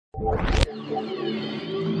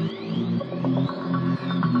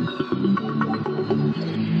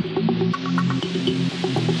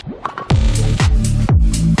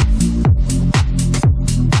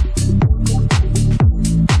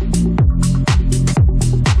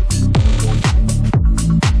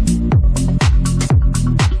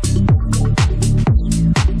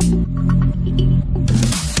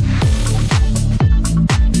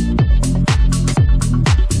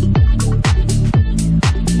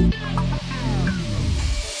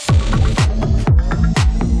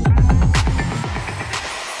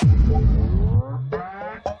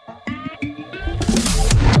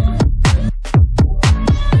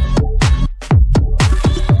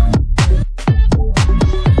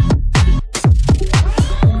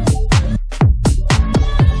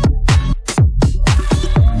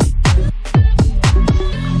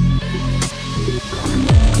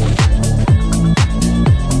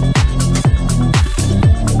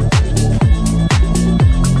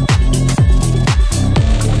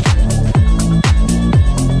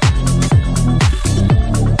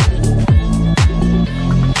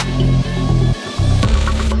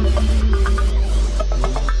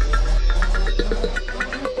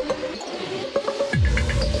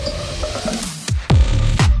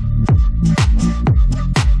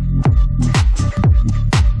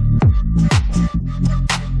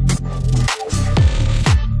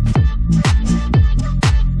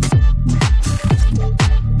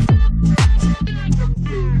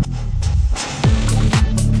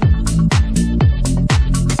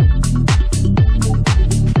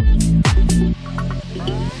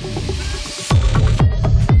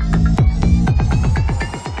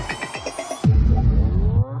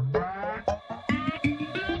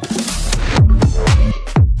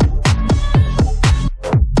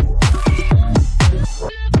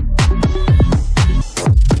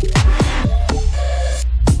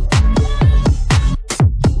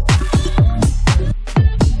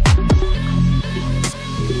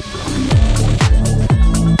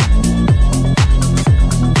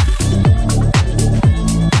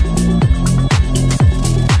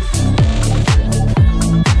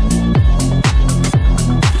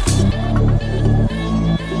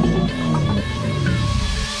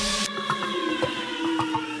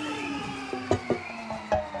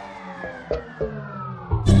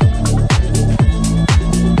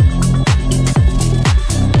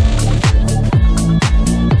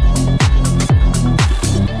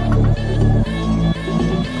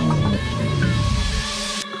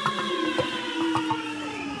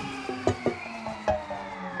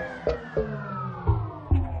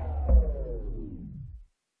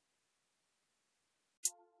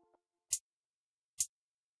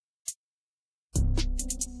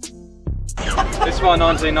This is my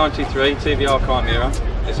 1993 TVR kite mirror.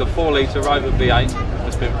 It's a 4 litre Rover V8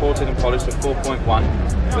 that's been ported and polished to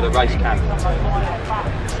 4.1 with a race cam.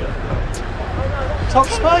 Top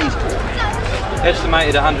speed?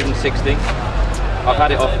 Estimated 160. I've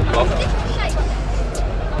had it off the clock.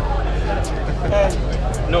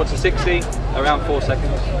 0 to 60, around 4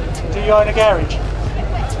 seconds. Do you own a garage?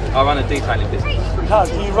 I run a detailing business. No,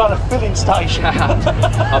 do you run a filling station?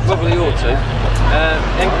 I probably ought to.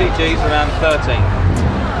 MPG's around 13.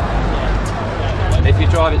 If you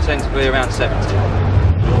drive it, tends to be around 70.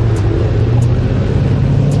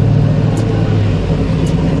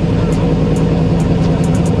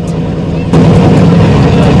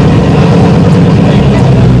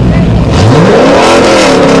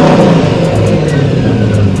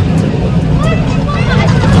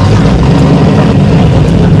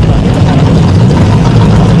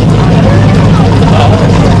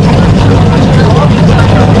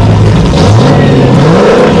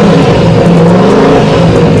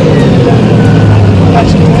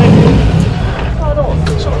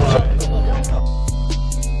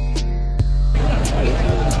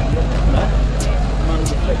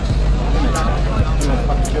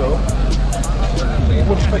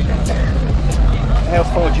 How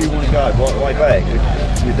far do you want to go? Right way back?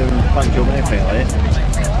 You're doing the paint job and everything like it?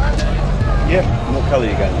 Yeah. And what colour are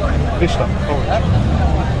you going with? Vista.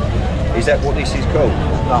 Is that what this is called?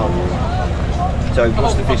 No. So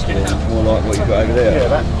what's the Vista then? More like what you've got over there? Yeah,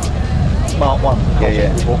 that. Mark 1. Yeah,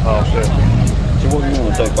 yeah. So what do you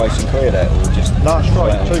want to do? Base and clear that or just... No,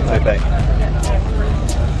 straight. Two back.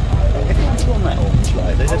 Everyone's on that orange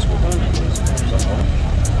lately, that's what burning is.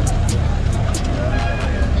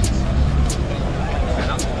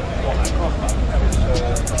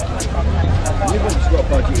 Everyone's got a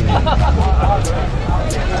budget in it.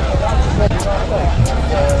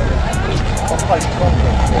 I've paid the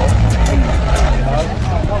contract for it, you know,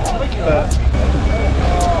 but...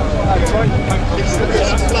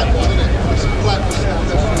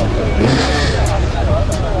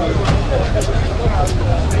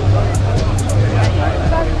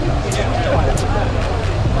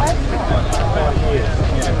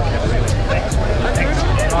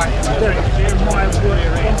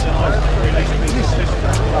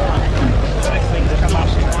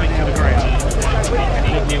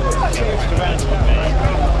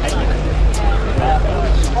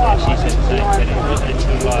 She said the same thing, it wasn't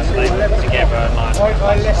until last they were together and like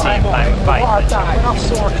seeing playing with faith. When I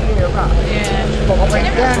saw a clear run, but I went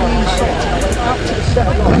down the inside, I went up to the set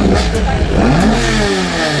of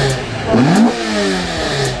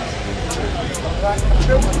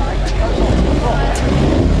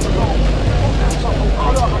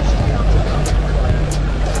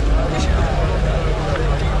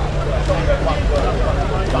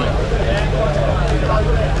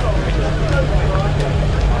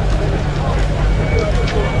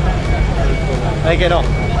How you get on?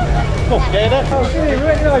 Oh, get it? Oh, it's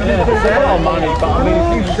a lot of money, but I mean, if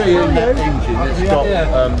you see in that engine, it's got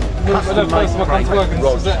custom made come to work and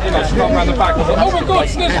come around the back, I was like, oh my god,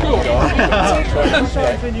 snitch wheel!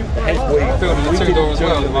 Building the two-door as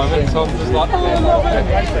well at the moment, so I'm just like, oh, I love it!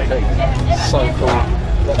 So cool.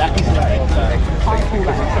 That is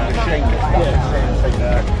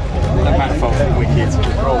The manifold is wicked.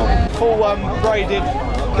 full braided,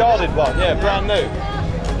 guarded one, yeah, brand new.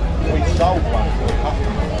 We sold one to a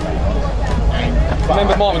customer.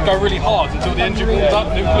 Remember, mine would go really hard until the engine warmed up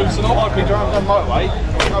and it would loosen off. I'd be driving on the motorway, I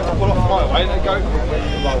go to pull off the motorway, and they go,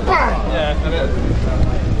 BAM! Yeah, and it,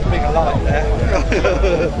 Big light there.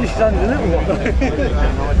 This is only the little one.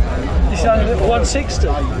 This is only the little 160.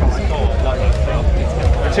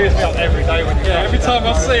 it cheers me up every day when every time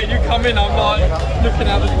I see it, you come in, I'm like looking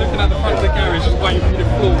at the front of the garage, just waiting for you to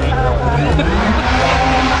floor it.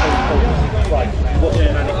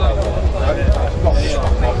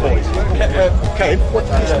 Kev, what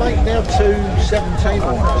did this make now? 217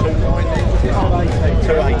 or 219?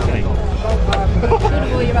 218.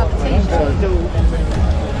 Beautiful, you're about the t-shirt.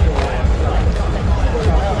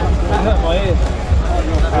 That hurt my ear.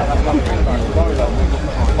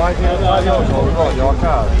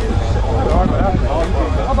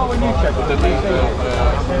 How about when you check with the diesel,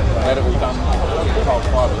 had it all done,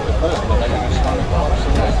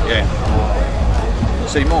 Yeah.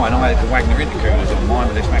 See mine, I had the Wagner intercoolers on mine,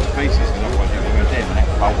 but they smashed to pieces because otherwise you were going to them and that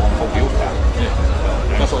bolt on 40 horsepower. yeah.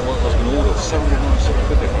 That's what I was going to order. 796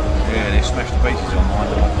 quid they were. Yeah, they smashed to pieces on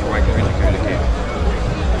mine, the Wagner intercooler kit.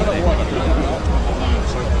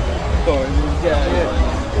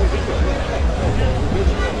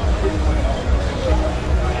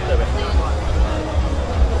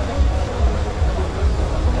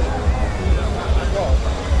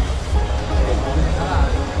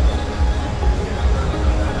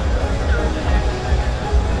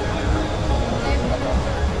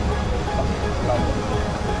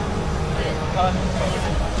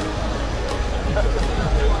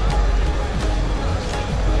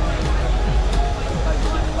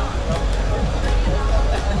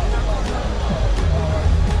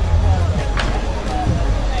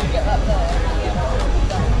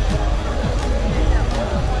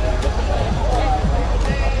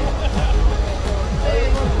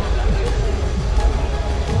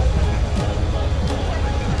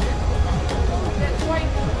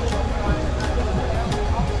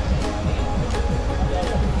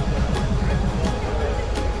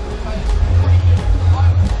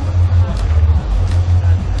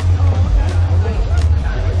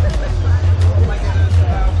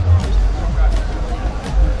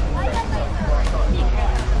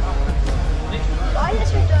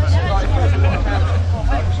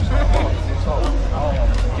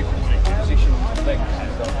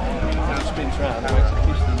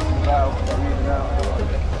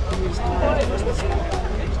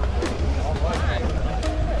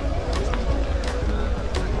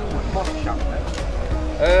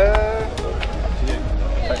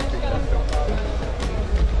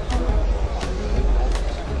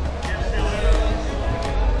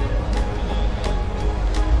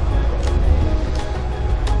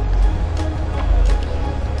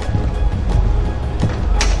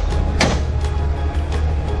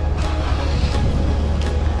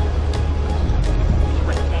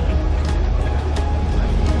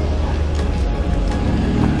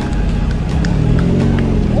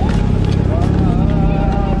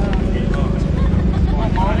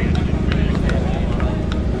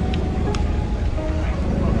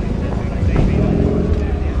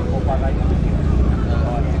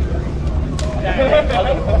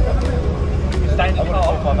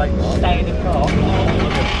 Stay in the car,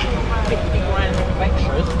 50 grand of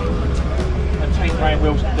extras, and 10 grand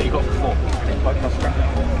wheels that you got before.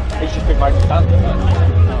 It's just been made redundant.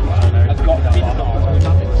 I've got the bins not with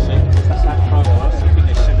nothing to see. That's that trouble. I've been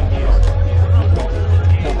there 7 years. I've got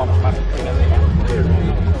 4 months back.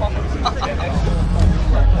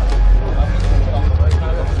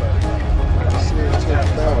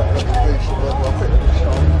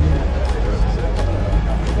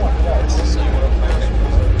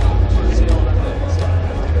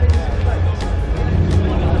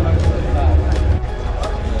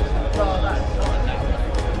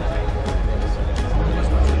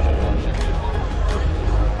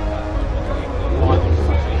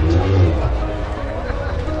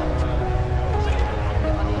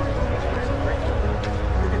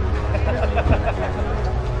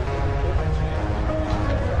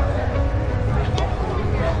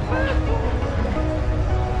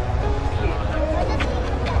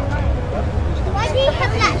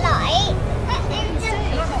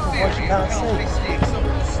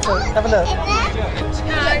 Have a look. No,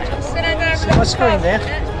 I'm just gonna go. See my screen there?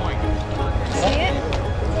 See it?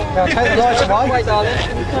 Now take the lights away.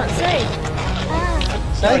 You can't see.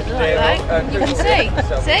 See? No, you can see.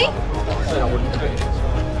 See?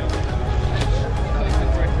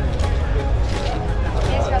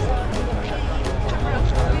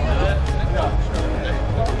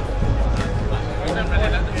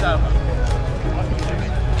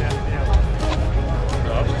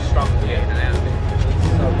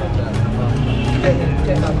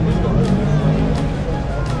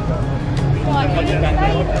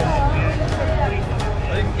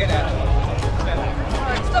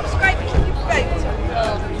 Stop scraping your boat.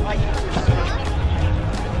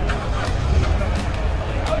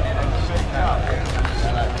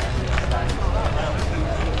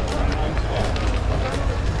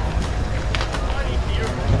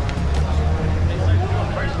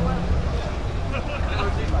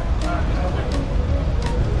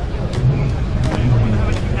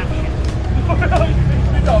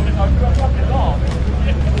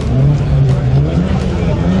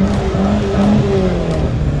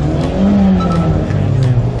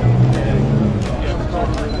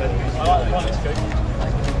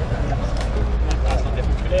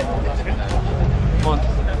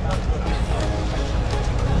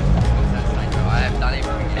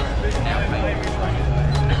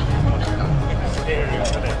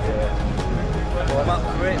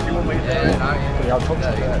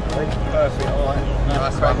 Perfect, alright.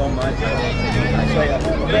 Nice crack on, mate.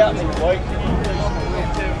 Be up next week.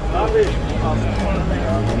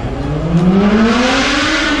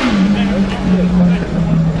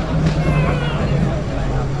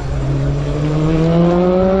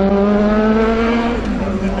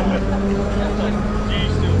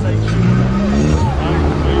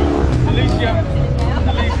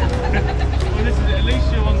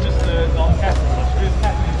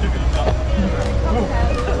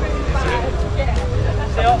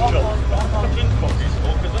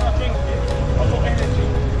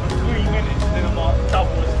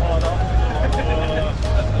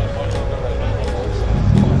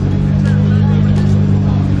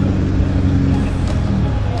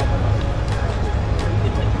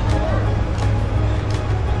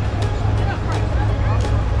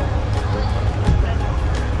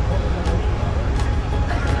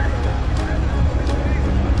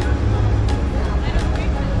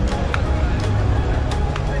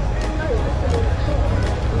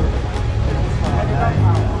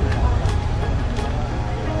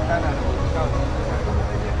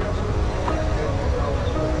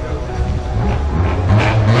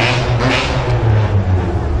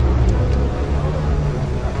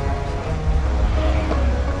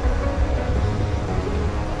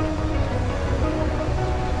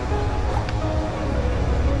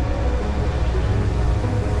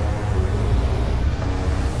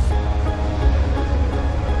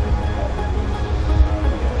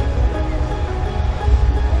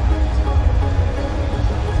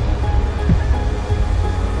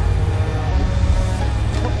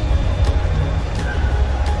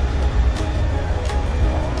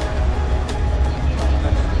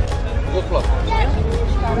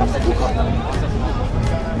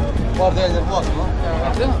 Guarda del vuoto, no?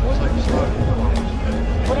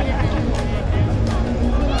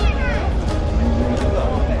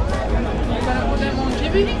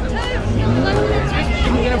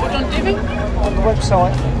 On the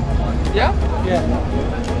website. Yeah? Yeah.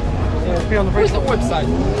 Yeah, it'll be on the bridge. Where's the website?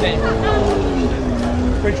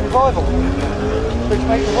 Bridge Revival. Bridge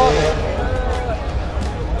Mate Revival.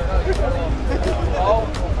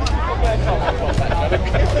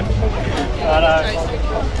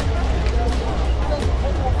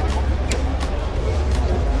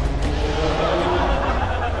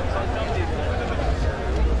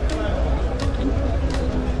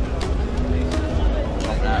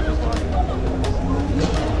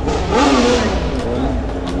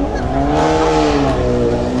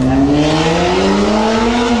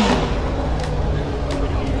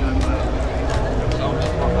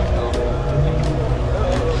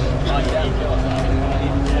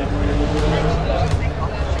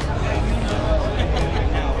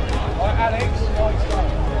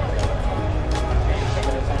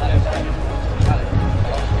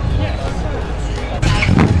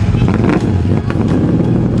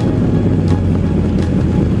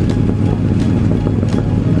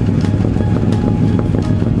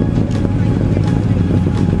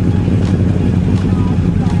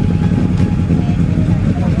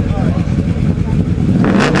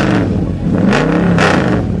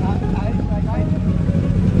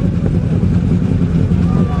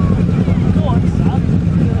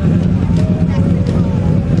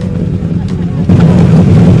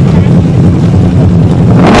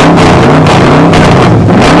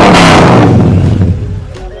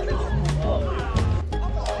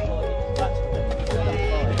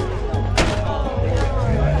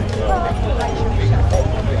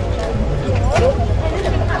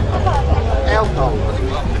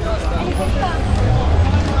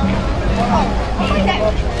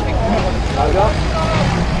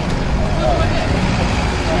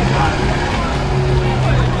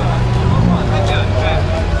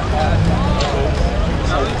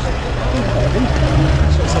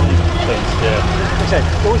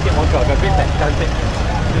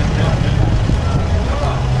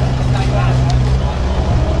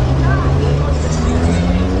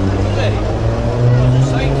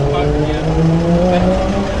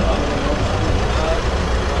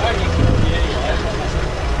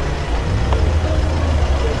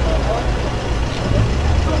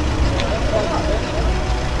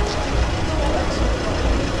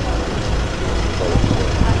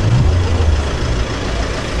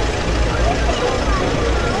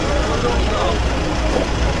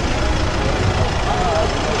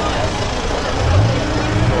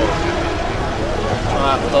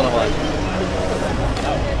 don't know why.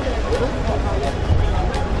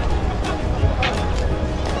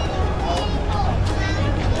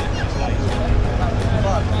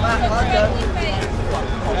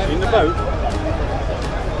 In the boat?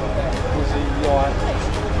 Was he like...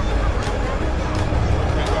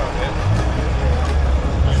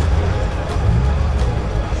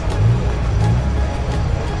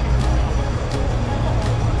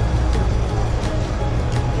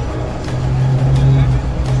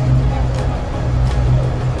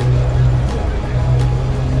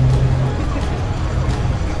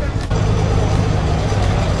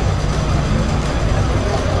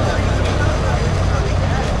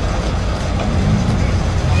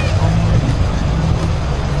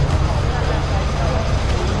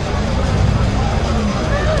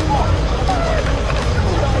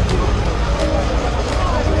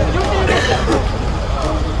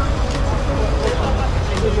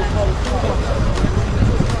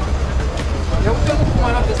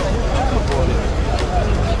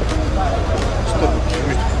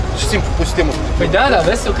 Cuidado,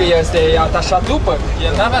 adesso che stai attaccato tu, perché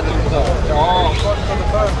andava tutto. No.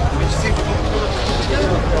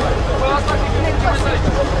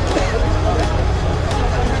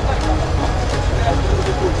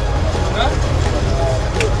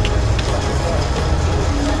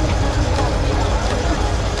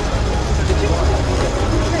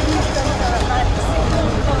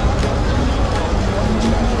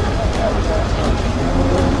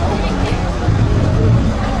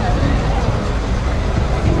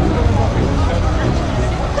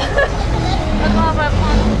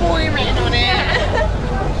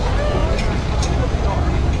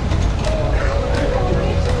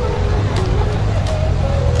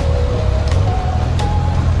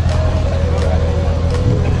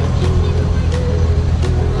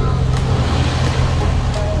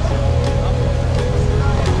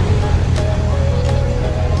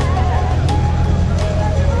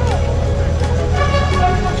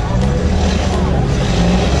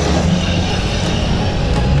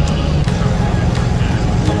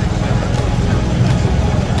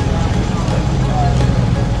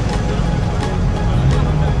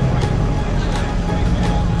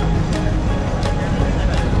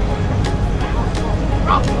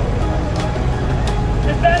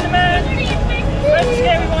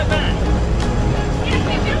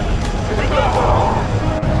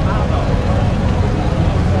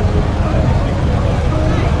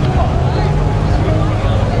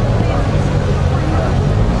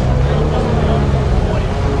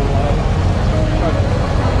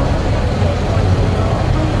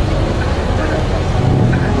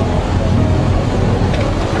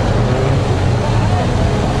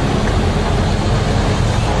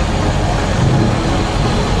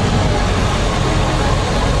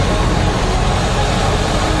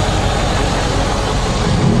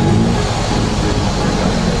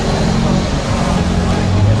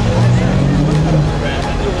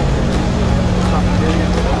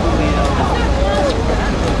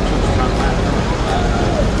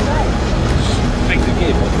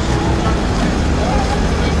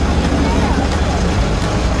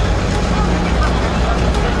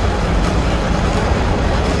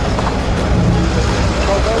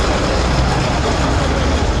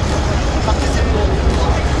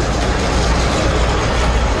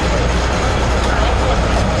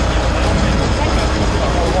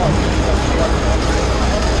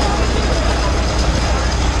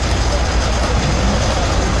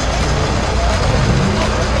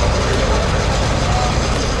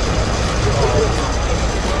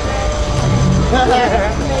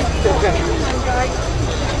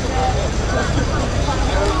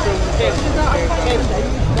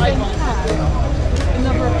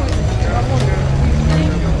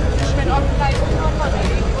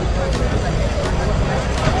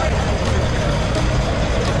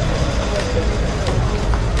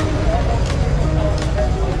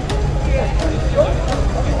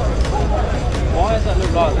 Why does that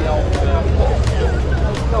look like the old...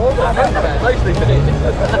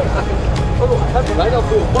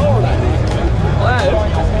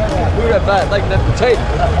 Who had that? Like that potato.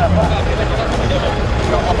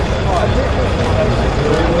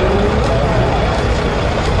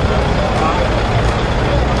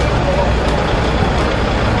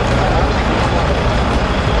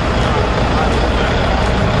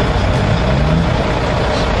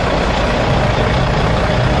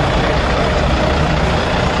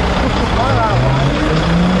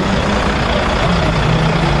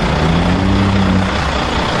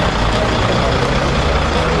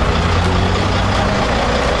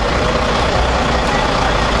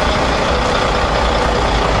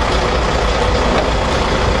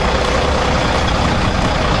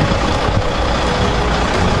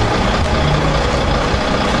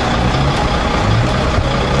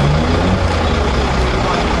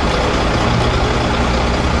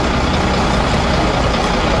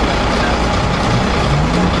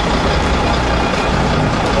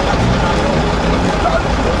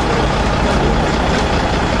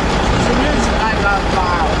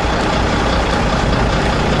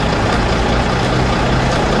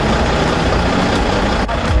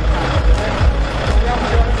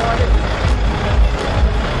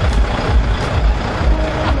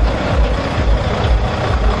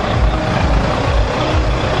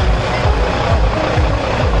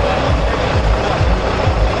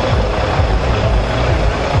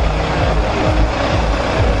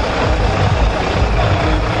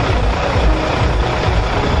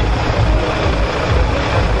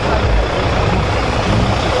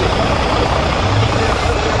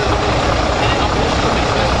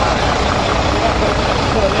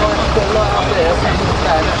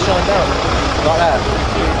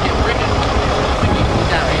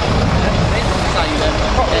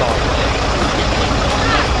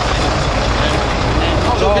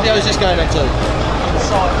 What video is this going on to?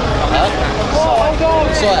 Huh?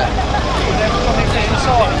 What site?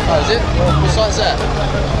 Oh, is it? What site's that?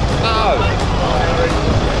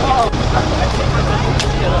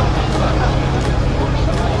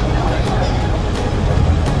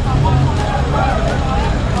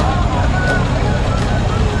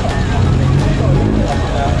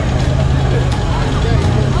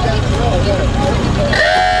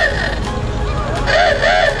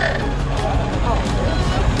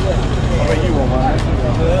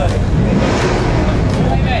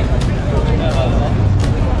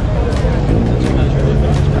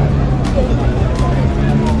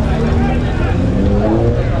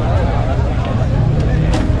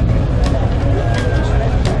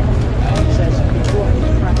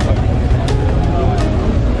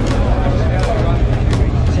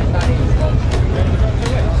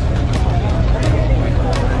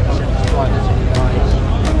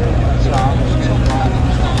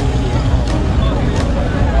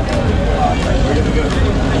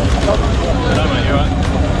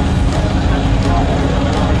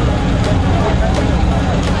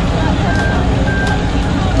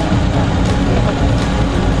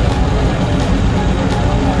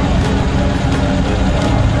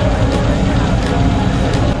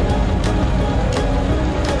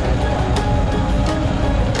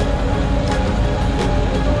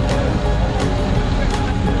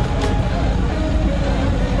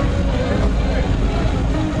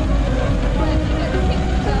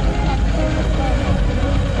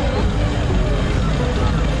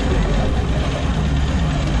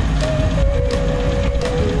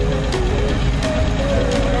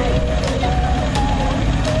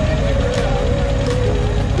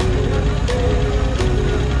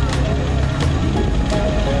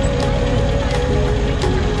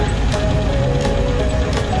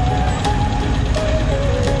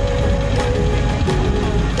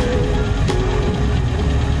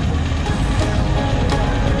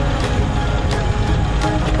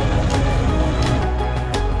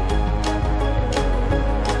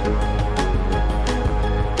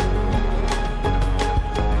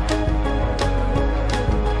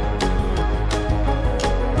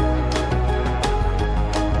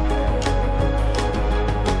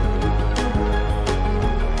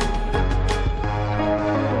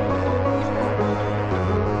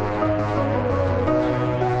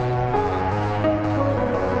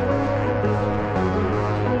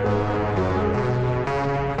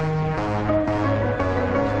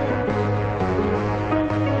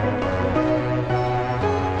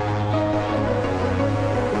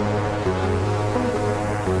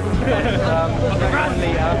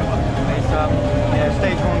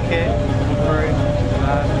 Stage 1 kit through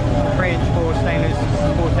 3-inch bore stainless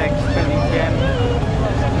Vortex 20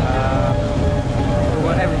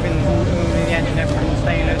 everything's all in the engine, everything's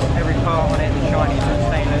stainless, every part on it is shiny, it's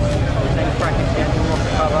stainless brackets, the engine rocker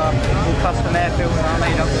cover, all custom air filter I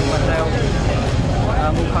made up with myself,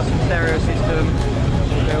 all custom stereo system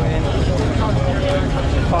built in,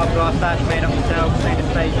 fiberglass dash made up myself, stainless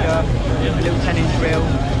fascia, a little 10-inch wheel.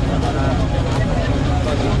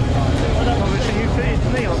 Obviously you fitted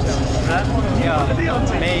neon down that? Yeah,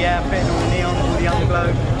 me, yeah, fitting all the neon, all the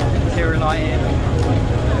underglow, interior lighting,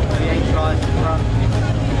 the H lights in front.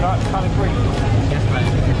 Right, kind of green. Yes, mate.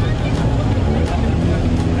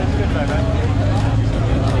 That's good though, mate.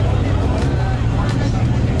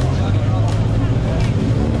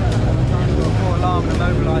 More alarm and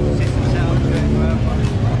mobiliser system set up to it as well.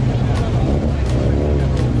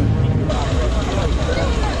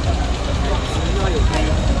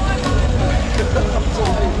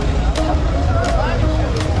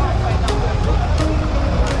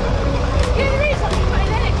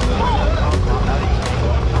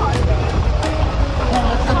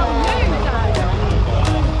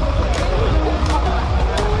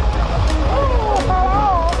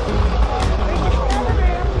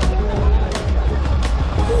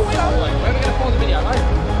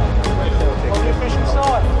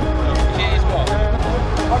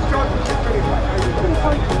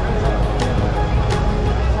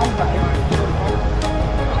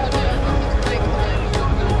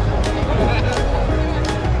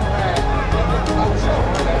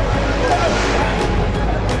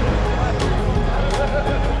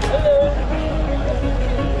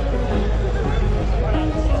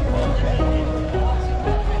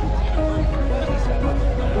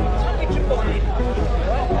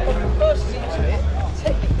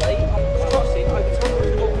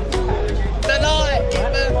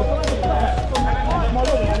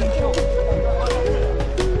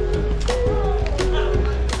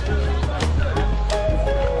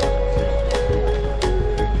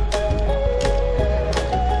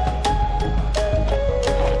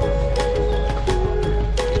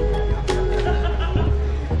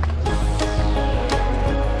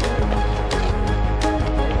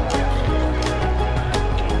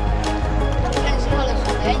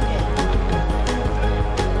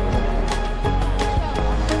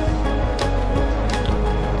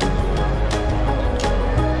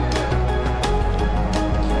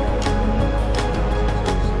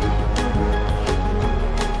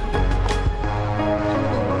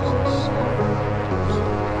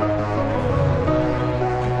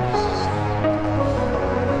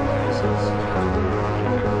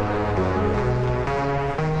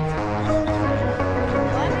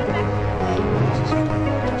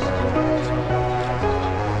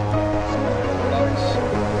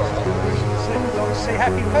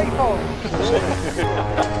 people.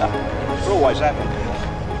 It's always happened.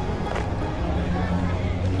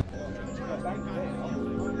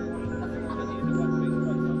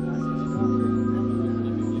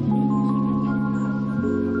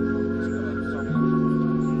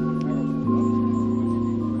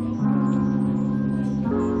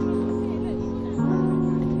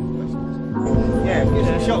 Yeah,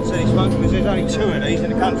 the shop said he smoked because there's only 2 of these in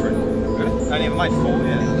the country. Really? Only ever made 4,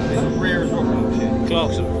 yeah. It's rare as rock and shit.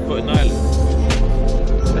 Clarkson put a nail in.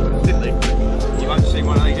 Didn't they? You won't see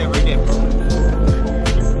one of these ever again, probably.